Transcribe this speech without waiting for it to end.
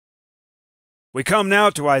We come now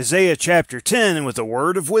to Isaiah chapter 10, and with a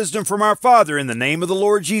word of wisdom from our Father in the name of the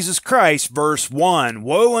Lord Jesus Christ, verse 1.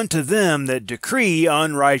 Woe unto them that decree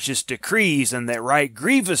unrighteous decrees, and that write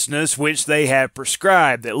grievousness which they have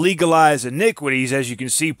prescribed, that legalize iniquities, as you can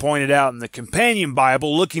see pointed out in the Companion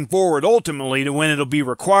Bible, looking forward ultimately to when it'll be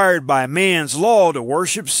required by man's law to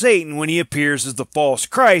worship Satan when he appears as the false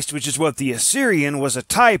Christ, which is what the Assyrian was a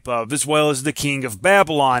type of, as well as the king of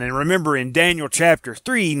Babylon. And remember in Daniel chapter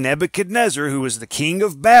 3, Nebuchadnezzar, who was the king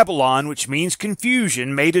of Babylon, which means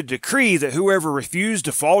confusion, made a decree that whoever refused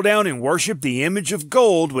to fall down and worship the image of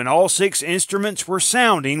gold when all 6 instruments were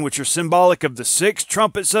sounding, which are symbolic of the 6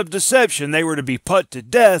 trumpets of deception, they were to be put to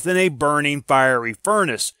death in a burning fiery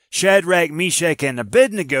furnace. Shadrach, Meshach, and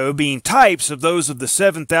Abednego being types of those of the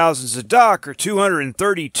 7,000 Zadok, or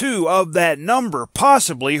 232 of that number,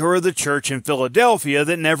 possibly, who are the church in Philadelphia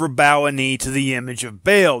that never bow a knee to the image of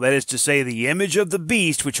Baal, that is to say, the image of the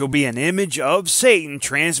beast, which will be an image of Satan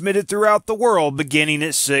transmitted throughout the world beginning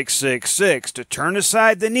at 666, to turn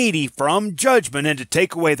aside the needy from judgment and to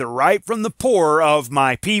take away the right from the poor of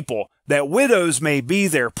my people, that widows may be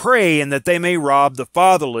their prey, and that they may rob the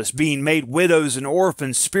fatherless, being made widows and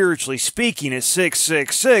orphans spiritually speaking at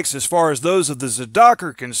 666 as far as those of the Zadok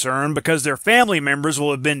are concerned, because their family members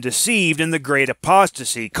will have been deceived in the great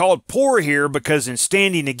apostasy. Called poor here because in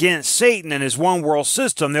standing against Satan and his one world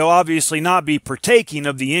system, they'll obviously not be partaking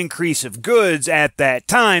of the increase of goods at that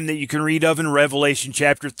time that you can read of in Revelation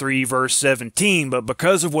chapter 3 verse 17, but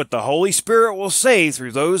because of what the Holy Spirit will say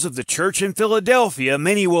through those of the church in Philadelphia,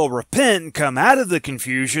 many will repent and come out of the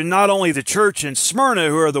confusion, not only the church in Smyrna,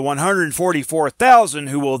 who are the 144,000,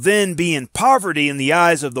 who will then be in poverty in the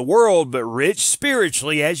eyes of the world, but rich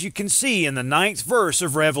spiritually, as you can see in the 9th verse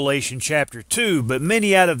of Revelation chapter 2. But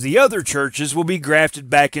many out of the other churches will be grafted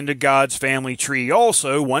back into God's family tree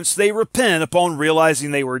also, once they repent upon realizing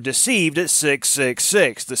they were deceived at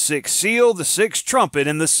 666, the 6th seal, the 6th trumpet,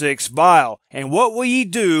 and the 6th vial. And what will ye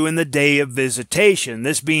do in the day of visitation?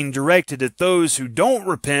 This being directed at those who don't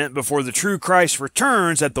repent before the true Christ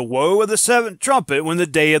returns, at the woe of the 7th trumpet when the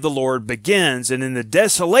day of the Lord begins, and in the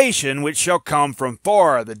desolation which shall come from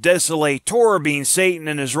far, the desolator being Satan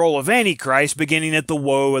in his role of Antichrist, beginning at the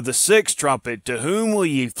woe of the 6th trumpet. To whom will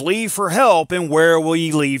ye flee for help, and where will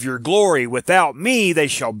ye leave your glory? Without me they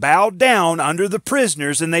shall bow down under the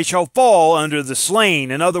prisoners, and they shall fall under the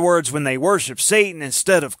slain. In other words, when they worship Satan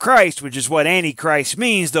instead of Christ, which is what Antichrist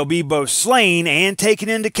means, they'll be both slain and taken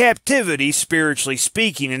into captivity, spiritually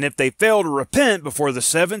speaking. And if they fail to repent before the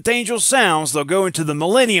 7th angel sounds, they'll go into the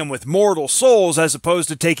millennium with mortal souls, as opposed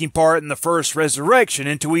to taking part in the first resurrection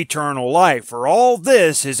into eternal life. For all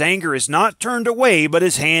this, his anger is not turned away, but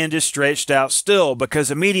his hand is stretched out still, because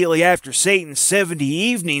immediately after Satan's 70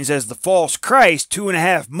 evenings as the false Christ,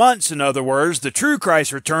 2.5 months in other words, the true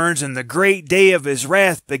Christ returns, and the great day of his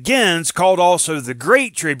wrath begins, called also the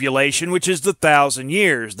Great Tribulation, which is the 1,000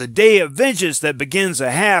 years, the day of vengeance that begins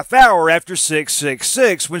a half hour after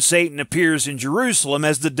 666, when Satan appears in Jerusalem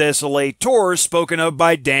as the desolator spoken of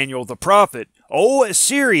by Daniel the prophet. O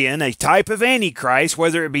Assyrian, a type of Antichrist,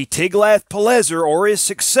 whether it be Tiglath-Pileser or his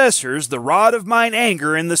successors, the rod of mine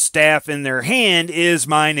anger and the staff in their hand is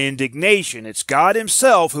mine indignation. It's God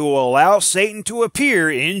himself who will allow Satan to appear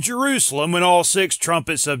in Jerusalem when all 6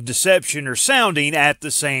 trumpets of deception are sounding at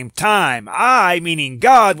the same time. I, meaning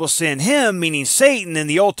God, will send him, meaning Satan, in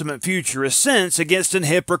the ultimate futurist sense, against an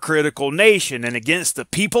hypocritical nation, and against the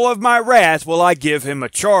people of my wrath will I give him a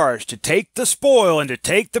charge, to take the spoil and to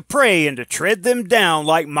take the prey and to tread them down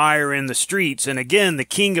like mire in the streets. And again, the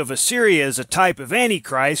king of Assyria is a type of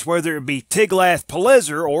Antichrist, whether it be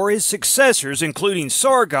Tiglath-Pileser or his successors, including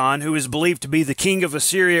Sargon, who is believed to be the king of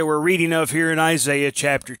Assyria we're reading of here in Isaiah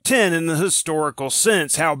chapter 10 in the historical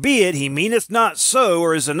sense. Howbeit, he meaneth not so,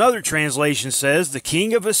 or as another translation says, the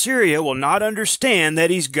king of Assyria will not understand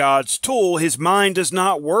that he's God's tool. His mind does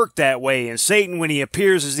not work that way, and Satan, when he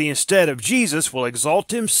appears as the instead of Jesus, will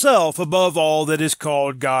exalt himself above all that is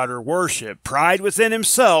called God or worship. Pride within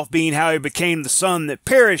himself being how he became the son that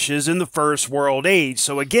perishes in the first world age.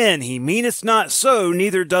 So again, he meaneth not so,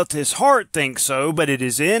 neither doth his heart think so, but it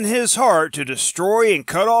is in his heart to destroy and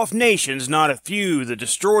cut off nations, not a few, the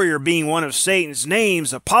destroyer being one of Satan's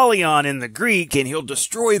names, Apollyon in the Greek, and he'll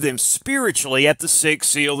destroy them spiritually at the 6th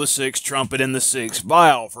seal, the 6th trumpet, and the 6th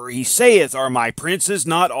vial. For he saith, Are my princes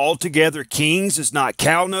not altogether kings? Is not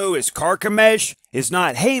Calno, is Carchemish? Is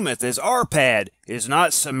not Hamath as Arpad? Is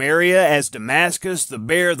not Samaria as Damascus? The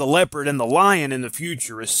bear, the leopard, and the lion in the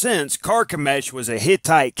futurist sense. Carchemish was a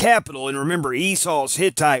Hittite capital, and remember Esau's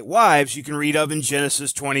Hittite wives you can read of in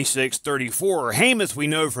Genesis 26:34. Hamath we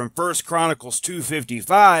know from 1 Chronicles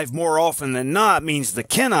 2:55 more often than not means the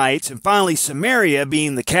Kenites, and finally Samaria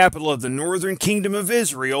being the capital of the northern kingdom of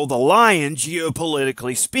Israel, the lion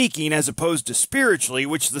geopolitically speaking as opposed to spiritually,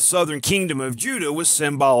 which the southern kingdom of Judah was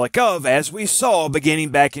symbolic of, as we saw beginning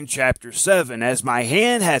back in chapter 7. As my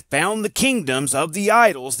hand hath found the kingdoms of the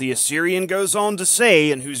idols, the Assyrian goes on to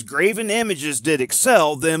say, and whose graven images did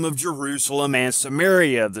excel them of Jerusalem and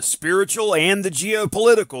Samaria. The spiritual and the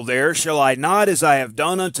geopolitical there, shall I not, as I have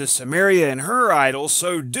done unto Samaria and her idols,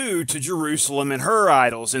 so do to Jerusalem and her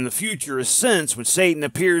idols. In the futurist sense, when Satan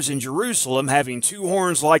appears in Jerusalem having two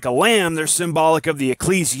horns like a lamb, they're symbolic of the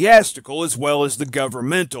ecclesiastical as well as the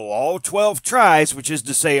governmental. All 12 tribes, which is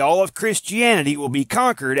to say all of Christianity, will be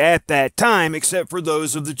conquered at that time, except for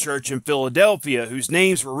those of the church in Philadelphia, whose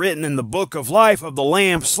names were written in the book of life of the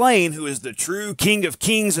Lamb slain, who is the true King of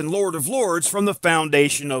kings and Lord of lords from the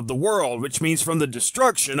foundation of the world, which means from the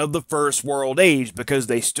destruction of the first world age, because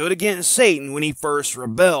they stood against Satan when he first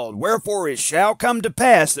rebelled. Wherefore it shall come to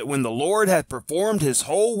pass that when the Lord hath performed his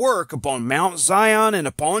whole work upon Mount Zion and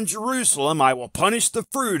upon Jerusalem, I will punish the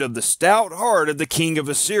fruit of the stout heart of the king of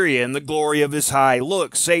Assyria and the glory of his high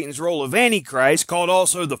look. Satan's role of Antichrist, called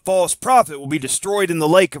also the false prophet, will be destroyed in the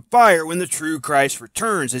lake of fire when the true Christ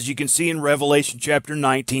returns, as you can see in Revelation chapter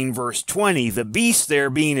 19 verse 20. The beast there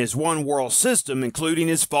being his one world system, including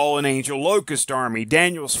his fallen angel locust army,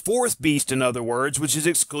 Daniel's fourth beast in other words, which is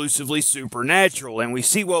exclusively supernatural, and we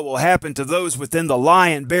see what will happen to those within the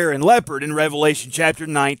lion, bear, and leopard in Revelation chapter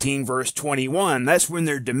 19 verse 21. That's when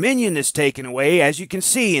their dominion is taken away, as you can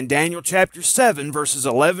see in Daniel chapter 7 verses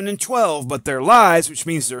 11 and 12, but their lives, which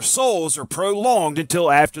means their souls, are prolonged until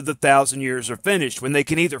after the 1,000 years are finished, when they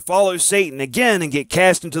can either follow Satan again and get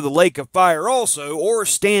cast into the lake of fire also, or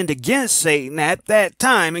stand against Satan at that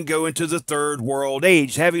time and go into the third world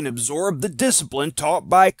age, having absorbed the discipline taught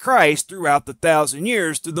by Christ throughout the 1,000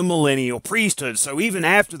 years through the millennial priesthood. So even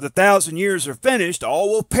after the 1,000 years are finished, all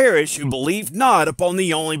will perish who believe not upon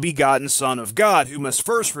the only begotten Son of God, who must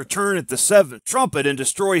first return at the seventh trumpet and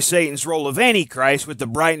destroy Satan's role of Antichrist with the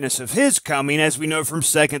brightness of his coming, as we know from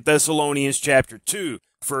 2 Thessalonians chapter 2.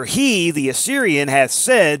 For he, the Assyrian, hath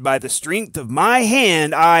said, by the strength of my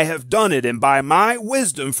hand I have done it, and by my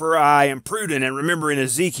wisdom, for I am prudent. And remember in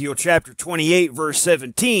Ezekiel chapter 28 verse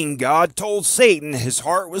 17, God told Satan his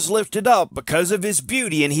heart was lifted up because of his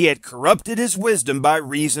beauty, and he had corrupted his wisdom by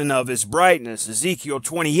reason of his brightness. Ezekiel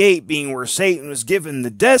 28 being where Satan was given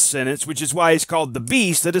the death sentence, which is why he's called the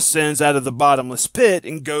beast that ascends out of the bottomless pit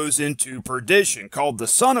and goes into perdition, called the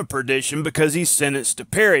son of perdition because he's sentenced to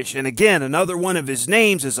perish. And again, another one of his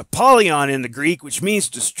names is Apollyon in the Greek, which means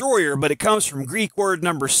destroyer, but it comes from Greek word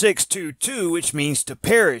number 622, which means to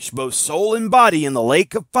perish, both soul and body, in the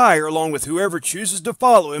lake of fire, along with whoever chooses to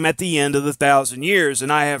follow him at the end of the 1,000 years.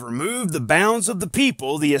 And I have removed the bounds of the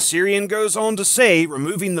people, the Assyrian goes on to say,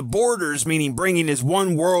 removing the borders, meaning bringing his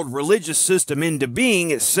one world religious system into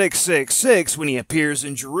being at 666 when he appears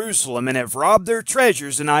in Jerusalem, and have robbed their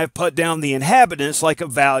treasures, and I have put down the inhabitants like a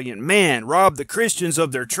valiant man. Robbed the Christians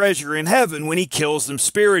of their treasure in heaven when he kills them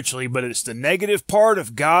spiritually, but it's the negative part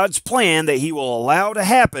of God's plan that he will allow to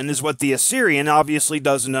happen is what the Assyrian obviously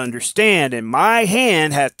doesn't understand. And my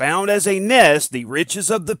hand hath found as a nest the riches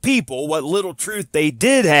of the people, what little truth they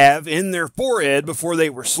did have in their forehead before they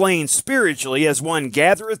were slain spiritually. As one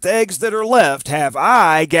gathereth eggs that are left, have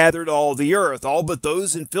I gathered all the earth, all but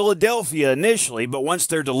those in Philadelphia initially, but once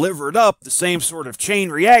they're delivered up, the same sort of chain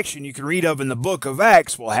reaction you can read of in the book of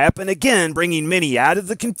Acts will happen again, bringing many out of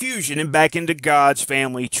the confusion and back into God's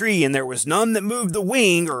family tree. And there was none that moved the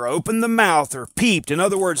wing or opened the mouth or peeped. In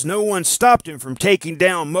other words, no one stopped him from taking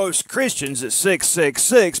down most Christians at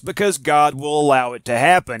 666 because God will allow it to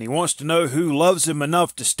happen. He wants to know who loves him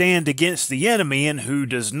enough to stand against the enemy and who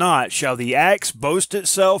does not. Shall the axe boast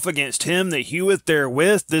itself against him that heweth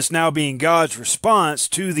therewith? This now being God's response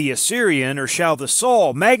to the Assyrian. Or shall the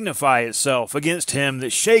saw magnify itself against him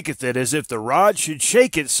that shaketh it, as if the rod should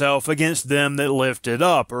shake itself against them that lift it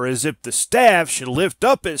up, or as if the staff should lift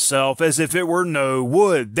up itself as if it were no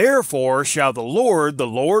wood? Therefore shall the Lord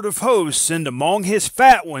of hosts, send among his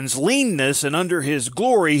fat ones leanness, and under his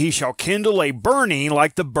glory he shall kindle a burning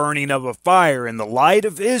like the burning of a fire. And the light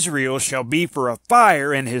of Israel shall be for a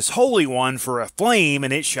fire, and his Holy One for a flame,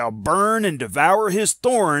 and it shall burn and devour his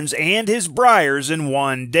thorns and his briars in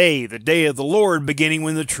one day, the day of the Lord, beginning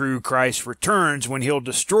when the true Christ returns, when he'll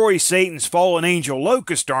destroy Satan's fallen angel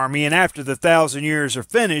locust army, and after the 1,000 years are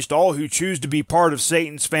finished, all who choose to be part part of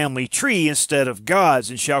Satan's family tree instead of God's,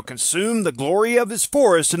 and shall consume the glory of his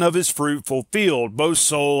forest and of his fruitful field, both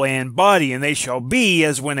soul and body. And they shall be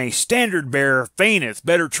as when a standard bearer fainteth,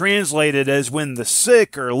 better translated as when the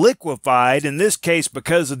sick are liquefied, in this case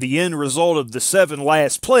because of the end result of the 7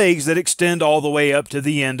 last plagues that extend all the way up to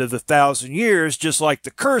the end of the 1,000 years, just like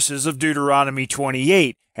the curses of Deuteronomy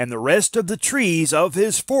 28. And the rest of the trees of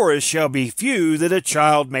his forest shall be few, that a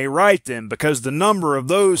child may write them, because the number of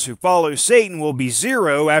those who follow Satan will be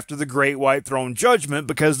 0 after the great white throne judgment,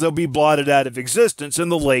 because they'll be blotted out of existence in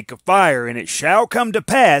the lake of fire. And it shall come to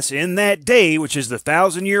pass in that day, which is the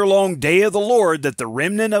 1,000-year-long day of the Lord, that the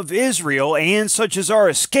remnant of Israel, and such as are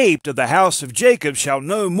escaped of the house of Jacob, shall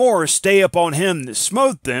no more stay upon him that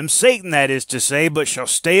smote them, Satan that is to say, but shall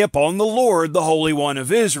stay upon the Lord, the Holy One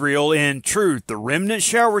of Israel, in truth. The remnant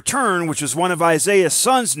shall return, which was one of Isaiah's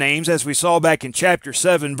sons' names, as we saw back in chapter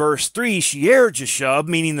 7, verse 3, Shear-Jashub,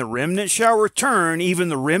 meaning the remnant shall return, even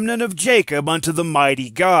the remnant of Jacob, unto the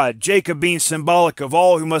mighty God. Jacob being symbolic of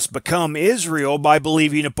all who must become Israel by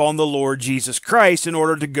believing upon the Lord Jesus Christ in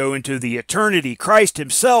order to go into the eternity. Christ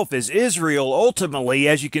himself is Israel ultimately,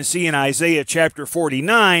 as you can see in Isaiah chapter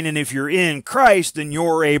 49, and if you're in Christ, then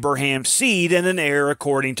you're Abraham's seed and an heir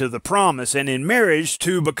according to the promise, and in marriage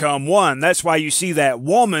two become one. That's why you see that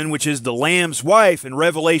woman, which is the Lamb's wife in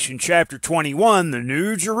Revelation chapter 21, the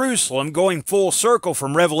New Jerusalem, going full circle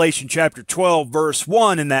from Revelation chapter 12 verse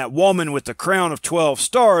 1, and that woman with the crown of 12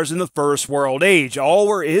 stars in the first world age. All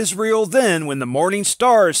were Israel then, when the morning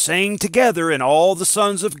stars sang together, and all the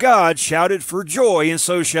sons of God shouted for joy, and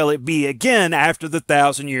so shall it be again after the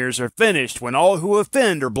 1,000 years are finished, when all who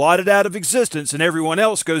offend are blotted out of existence, and everyone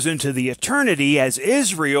else goes into the eternity as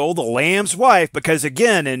Israel, the Lamb's wife, because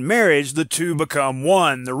again, in marriage, the two become one.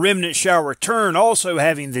 The remnant shall return, also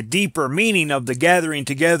having the deeper meaning of the gathering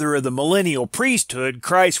together of the millennial priesthood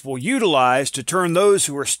Christ will utilize to turn those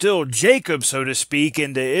who are still Jacob, so to speak,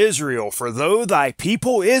 into Israel. For though thy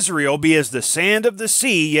people Israel be as the sand of the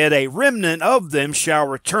sea, yet a remnant of them shall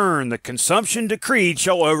return. The consumption decreed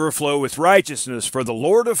shall overflow with righteousness, for the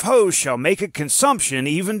Lord of hosts shall make a consumption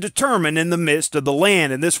even determined in the midst of the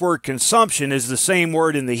land. And this word consumption is the same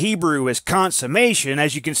word in the Hebrew as consummation,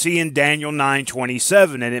 as you can see in Daniel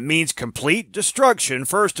 9:27. And it means complete destruction,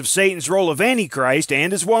 first of Satan's role of Antichrist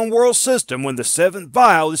and his one world system, when the 7th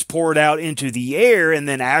vial is poured out into the air, and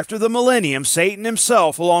then after the millennium, Satan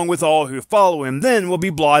himself, along with all who follow him, then will be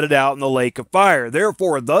blotted out in the lake of fire.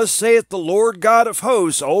 Therefore, thus saith the Lord God of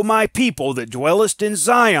hosts, O my people that dwellest in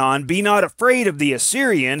Zion, be not afraid of the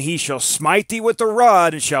Assyrian. He shall smite thee with a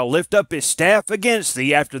rod, and shall lift up his staff against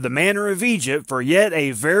thee, after the manner of Egypt. For yet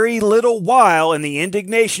a very little while, and the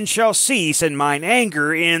indignation shall cease, and mine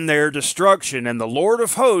anger in their destruction. And the Lord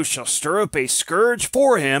of hosts shall stir up a scourge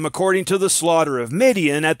for him, according to the slaughter of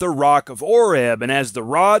Midian at the rock of Oreb. And as the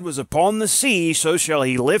rod was upon the sea, so shall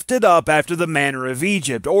he lift it up after the manner of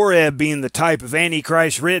Egypt. Oreb being the type of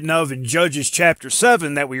Antichrist written of in Judges chapter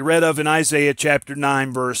 7 that we read of in Isaiah chapter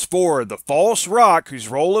 9 verse 4. The false rock, whose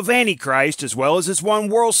role of Antichrist as well as his one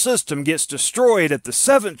world system gets destroyed at the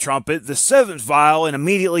 7th trumpet, the 7th vial, and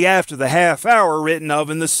immediately after the half hour written of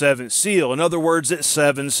in the 7th seal. In other words, at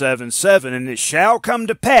 777. And it shall come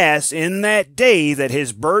to pass in that day that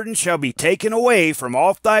his burden shall be taken away from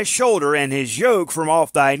off thy shoulder, and his yoke from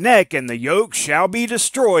off thy neck, and the yoke shall be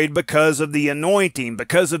destroyed because of the anointing,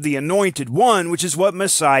 because of the anointed one, which is what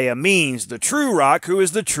Messiah means, the true rock, who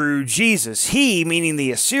is the true Jesus. He, meaning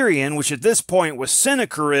the Assyrian, which at this point was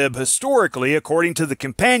Sennacherib historically, according to the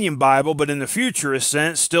Companion Bible, but in the futurist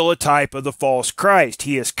sense, still a type of the false Christ.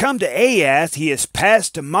 He has come to Aiath, he has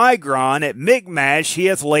passed to Migron, at Michmash he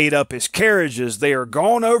hath laid up his carriages. They are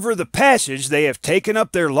gone over the passage, they have taken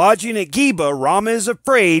up their lodging at Geba. Ramah is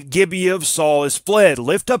afraid, Gibeah of Saul is fled.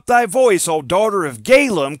 Lift up thy voice, O daughter of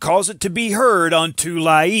Galem, cause it to be heard unto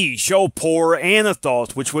Laish, O poor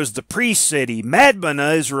Anathoth, which was the priest city.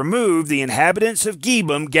 Madmenah is removed, the inhabitants of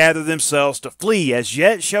Gebim gather themselves to flee. As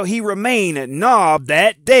yet shall he remain at Nob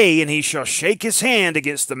that day, and he shall shake his hand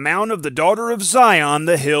against the mount of the daughter of Zion,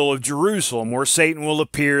 the hill of Jerusalem, where Satan will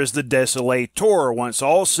appear as the desolator, once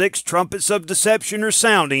all 6 trumpets of deception are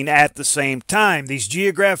sounding at the same time. These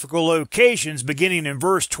geographical locations, beginning in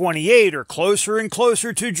verse 28, are closer and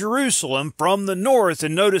closer to Jerusalem from the north,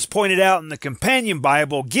 and notice pointed out in the Companion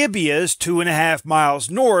Bible, Gibeah is 2.5 miles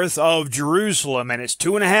north of Jerusalem, and it's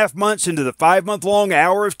 2.5 months into the 5-month-long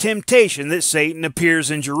hour of temptation that Satan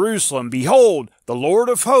appears in Jerusalem. Behold, The Lord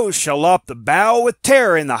of hosts shall lop the bough with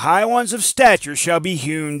terror, and the high ones of stature shall be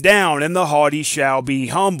hewn down, and the haughty shall be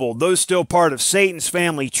humbled. Those still part of Satan's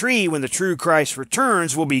family tree, when the true Christ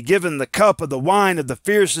returns, will be given the cup of the wine of the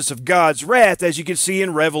fierceness of God's wrath, as you can see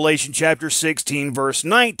in Revelation chapter 16, verse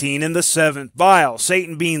 19, in the seventh vial.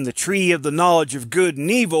 Satan being the tree of the knowledge of good and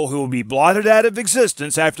evil, who will be blotted out of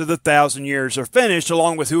existence after the 1,000 years are finished,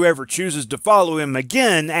 along with whoever chooses to follow him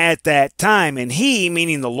again at that time. And he,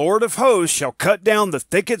 meaning the Lord of hosts, shall cut down the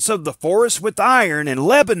thickets of the forest with iron, and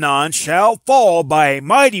Lebanon shall fall by a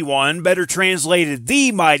mighty one, better translated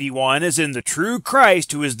the mighty one, as in the true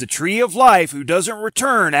Christ, who is the tree of life, who doesn't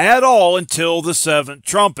return at all until the seventh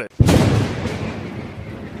trumpet.